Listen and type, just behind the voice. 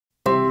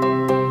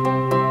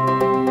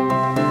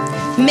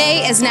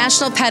May is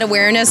National Pet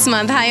Awareness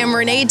Month. Hi, I'm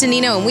Renee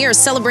Danino, and we are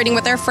celebrating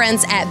with our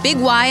friends at Big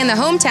Y and the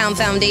Hometown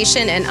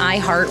Foundation and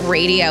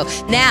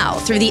iHeartRadio. Now,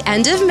 through the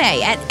end of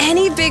May, at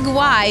any Big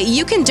Y,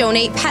 you can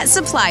donate pet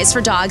supplies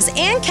for dogs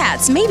and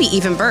cats, maybe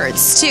even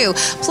birds, too.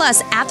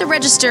 Plus, at the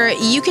register,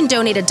 you can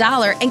donate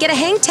 $1 and get a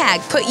hang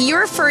tag. Put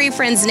your furry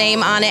friend's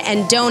name on it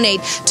and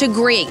donate to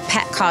great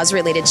pet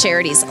cause-related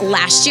charities.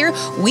 Last year,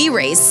 we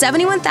raised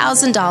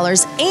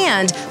 $71,000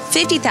 and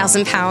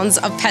 50,000 pounds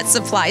of pet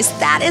supplies.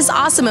 That is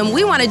awesome, and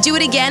we want to do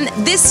it again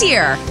this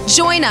year.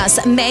 Join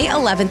us May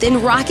 11th in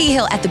Rocky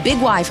Hill at the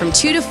Big Y from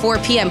 2 to 4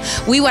 p.m.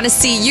 We want to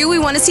see you. We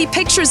want to see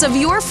pictures of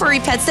your furry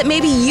pets that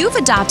maybe you've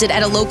adopted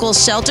at a local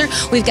shelter.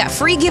 We've got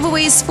free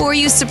giveaways for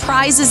you,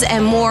 surprises,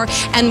 and more,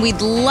 and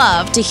we'd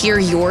love to hear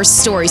your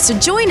story. So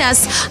join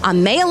us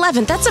on May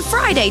 11th. That's a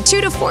Friday, 2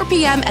 to 4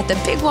 p.m. at the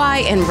Big Y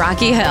in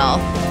Rocky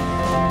Hill.